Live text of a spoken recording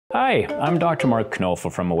Hi, I'm Dr. Mark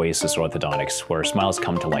Knofel from Oasis Orthodontics, where smiles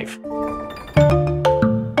come to life.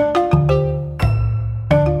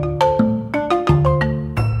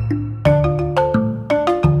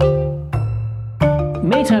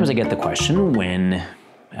 Many times I get the question when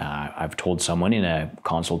I've told someone in a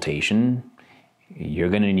consultation, you're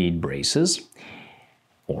going to need braces,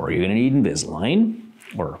 or you're going to need Invisalign,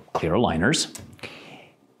 or clear aligners.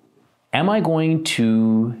 Am I going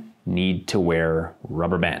to need to wear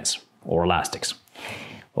rubber bands or elastics?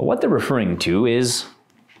 Well, what they're referring to is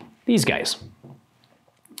these guys.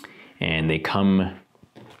 And they come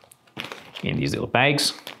in these little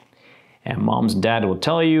bags. And moms and dad will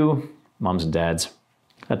tell you, moms and dads,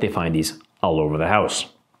 that they find these all over the house.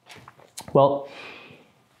 Well,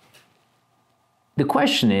 the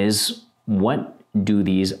question is, what do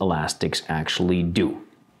these elastics actually do?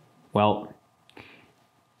 Well,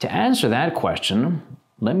 to answer that question,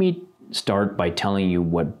 let me start by telling you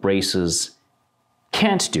what braces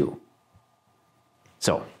can't do.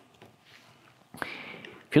 So,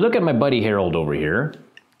 if you look at my buddy Harold over here,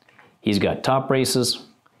 he's got top braces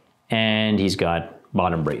and he's got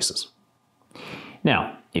bottom braces.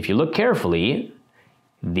 Now, if you look carefully,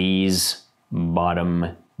 these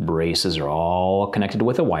bottom braces are all connected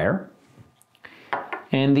with a wire,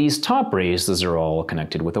 and these top braces are all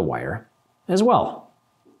connected with a wire as well.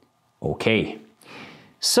 Okay,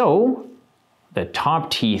 so the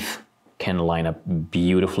top teeth can line up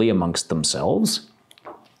beautifully amongst themselves.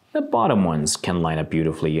 The bottom ones can line up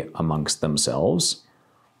beautifully amongst themselves.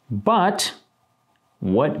 But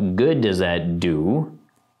what good does that do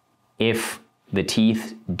if the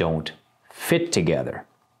teeth don't fit together?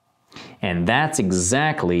 And that's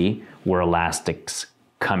exactly where elastics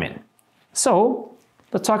come in. So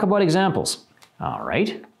let's talk about examples. All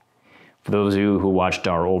right. For those of you who watched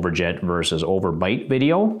our overjet versus overbite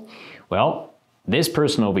video, well, this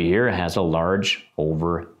person over here has a large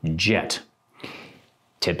overjet.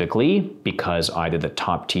 Typically because either the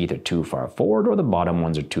top teeth are too far forward or the bottom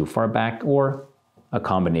ones are too far back, or a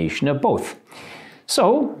combination of both.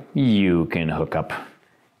 So you can hook up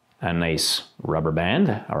a nice rubber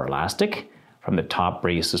band or elastic from the top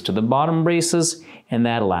braces to the bottom braces, and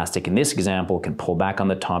that elastic in this example can pull back on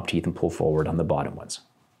the top teeth and pull forward on the bottom ones.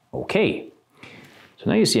 Okay, so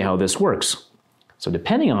now you see how this works. So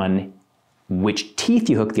depending on which teeth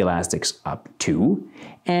you hook the elastics up to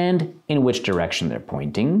and in which direction they're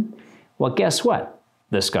pointing, well, guess what?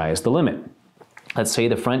 The sky is the limit. Let's say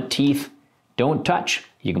the front teeth don't touch.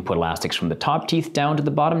 You can put elastics from the top teeth down to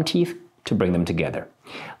the bottom teeth to bring them together.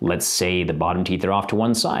 Let's say the bottom teeth are off to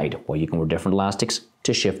one side. Well, you can wear different elastics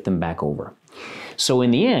to shift them back over. So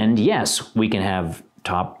in the end, yes, we can have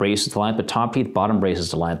top braces to line up the top teeth, bottom braces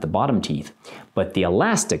to line up the bottom teeth. But the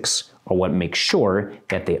elastics are what make sure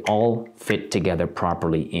that they all fit together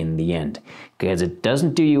properly in the end. Because it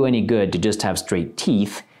doesn't do you any good to just have straight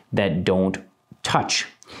teeth that don't touch.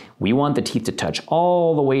 We want the teeth to touch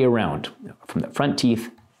all the way around, from the front teeth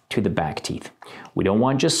to the back teeth. We don't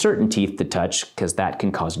want just certain teeth to touch, because that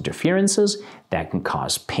can cause interferences, that can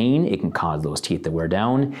cause pain, it can cause those teeth to wear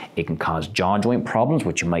down, it can cause jaw joint problems,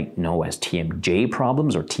 which you might know as TMJ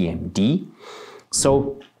problems or TMD.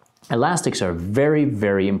 So elastics are a very,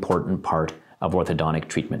 very important part of orthodontic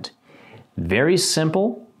treatment. Very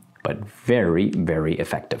simple, but very, very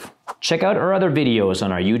effective. Check out our other videos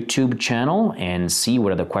on our YouTube channel and see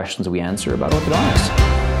what other questions we answer about orthodontics.